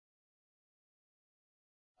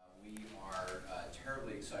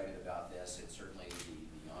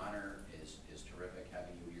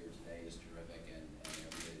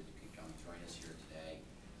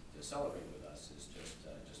celebrate with us is just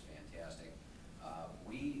fantastic.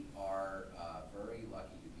 We are very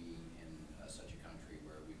lucky to be in such a country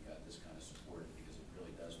where we've got this kind of support because it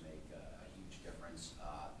really does make a huge difference.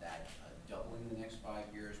 That doubling in the next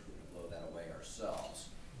 5 years, we're going to blow that away ourselves.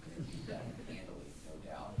 We're going to do that handily, no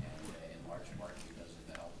doubt, and in large part because of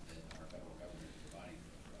the help that our federal government is providing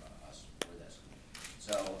for us for this.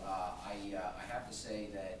 So I have to say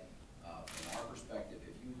that from our perspective,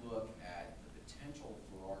 if you look at the potential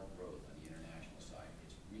for our growth on the international side,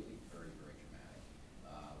 it's really very, very dramatic.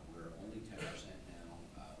 We're only 10% now.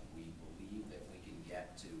 We believe that we can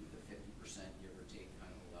get to the 50% give or take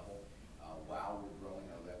kind of level while we're growing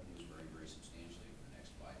our revenues very, very substantially for the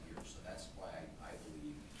next 5 years. So that's why I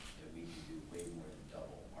believe that we can do way more than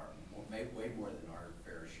double way more than our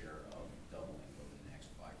fair share of doubling over the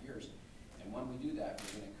next 5 years. And when we do that,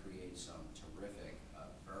 we're going to create some terrific,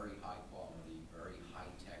 very high quality, very high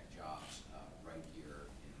tech jobs right here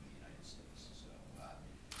in the United States. So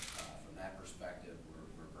from that perspective,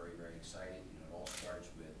 we're very, very excited. You know, it all starts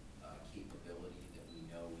with capability that we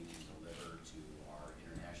know we can deliver to our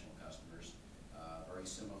international customers, very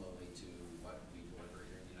similarly to what we deliver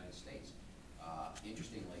here in the United States.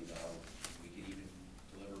 Interestingly, though, we could even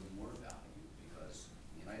deliver more value because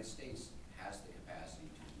the United States has the capacity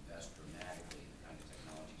to invest dramatically in the kind of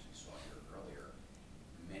technologies we saw here earlier.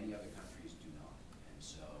 Many other countries do not, and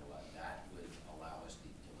so that would allow us to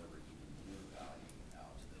deliver even more value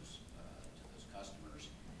out to those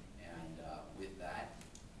customers. And with that,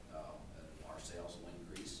 our sales will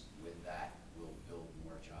increase. With that, we'll build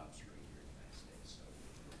more jobs right here in the United States. So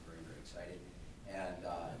we're very, very excited. And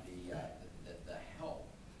the help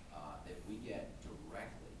that we get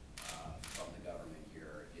directly from the government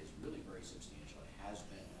here is really very substantial. It has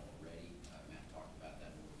been already. Matt talked about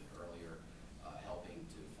that a little bit earlier. Helping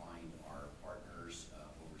to find our partners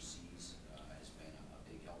overseas has been a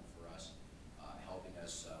big help for us. Helping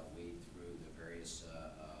us wade through the various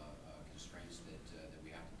constraints that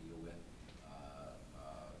we have to deal with.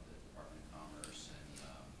 The Department of Commerce and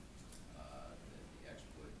the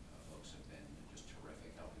export folks have been just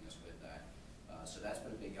terrific helping us with that. So that's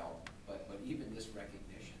been a big help. But even this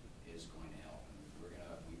recognition is going to help. And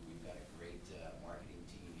we've got a great marketing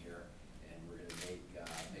team here, and we're going to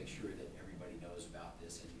make sure that everybody knows about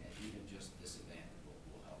this, and even just this event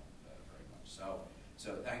will help very much. So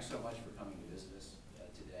thanks so much for